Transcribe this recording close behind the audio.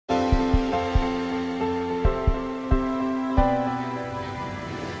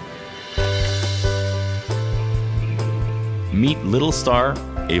Meet little star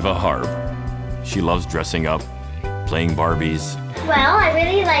Ava Harb. She loves dressing up, playing Barbies, Well, I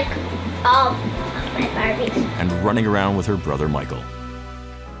really like all of my Barbies. and running around with her brother Michael.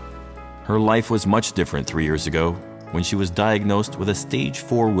 Her life was much different 3 years ago when she was diagnosed with a stage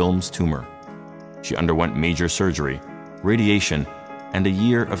 4 Wilms tumor. She underwent major surgery, radiation, and a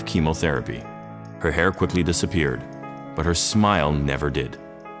year of chemotherapy. Her hair quickly disappeared, but her smile never did,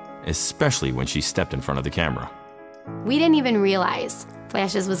 especially when she stepped in front of the camera. We didn't even realize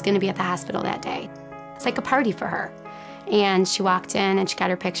Flashes was going to be at the hospital that day. It's like a party for her. And she walked in and she got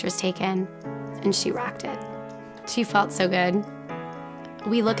her pictures taken, and she rocked it. She felt so good.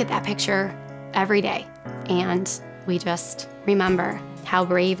 We look at that picture every day, and we just remember how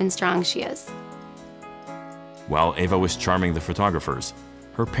brave and strong she is. While Ava was charming the photographers,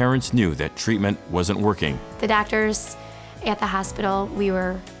 her parents knew that treatment wasn't working. The doctors at the hospital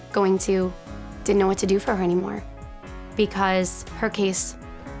didn't know what to do for her anymore because her case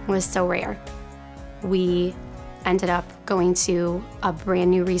was so rare. We ended up going to a brand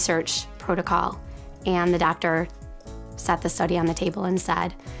new research protocol, and the doctor set the study on the table and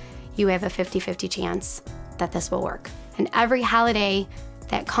said, you have a 50-50 chance that this will work. And every holiday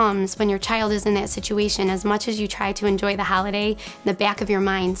that comes when your child is in that situation, as much as you try to enjoy the holiday, in the back of your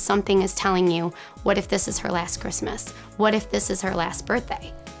mind, something is telling you, what if this is her last Christmas? What if this is her last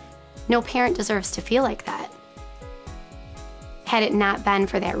birthday? No parent deserves to feel like that. Had it not been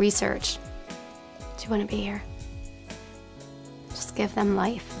for that research, she wouldn't be here. Just give them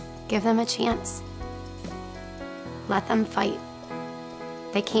life. Give them a chance. Let them fight.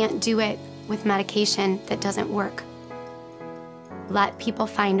 They can't do it with medication that doesn't work. Let people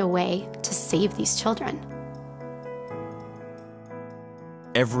find a way to save these children.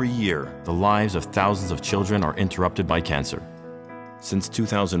 Every year, the lives of thousands of children are interrupted by cancer. Since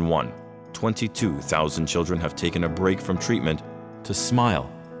 2001, 22,000 children have taken a break from treatment to smile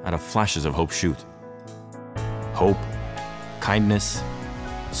at a Flashes of Hope shoot. Hope, kindness,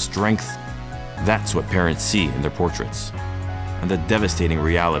 strength, that's what parents see in their portraits. And the devastating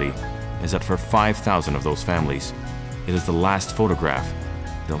reality is that for 5,000 of those families, it is the last photograph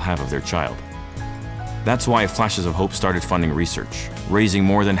they'll have of their child. That's why Flashes of Hope started funding research, raising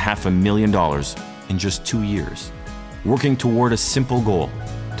more than $500,000 in just 2 years, working toward a simple goal: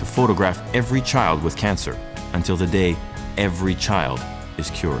 to photograph every child with cancer until the day every child is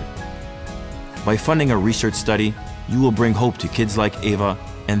cured. By funding a research study, you will bring hope to kids like Ava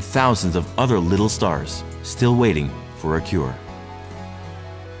and thousands of other little stars still waiting for a cure.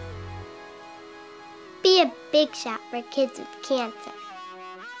 Be a big shot for kids with cancer.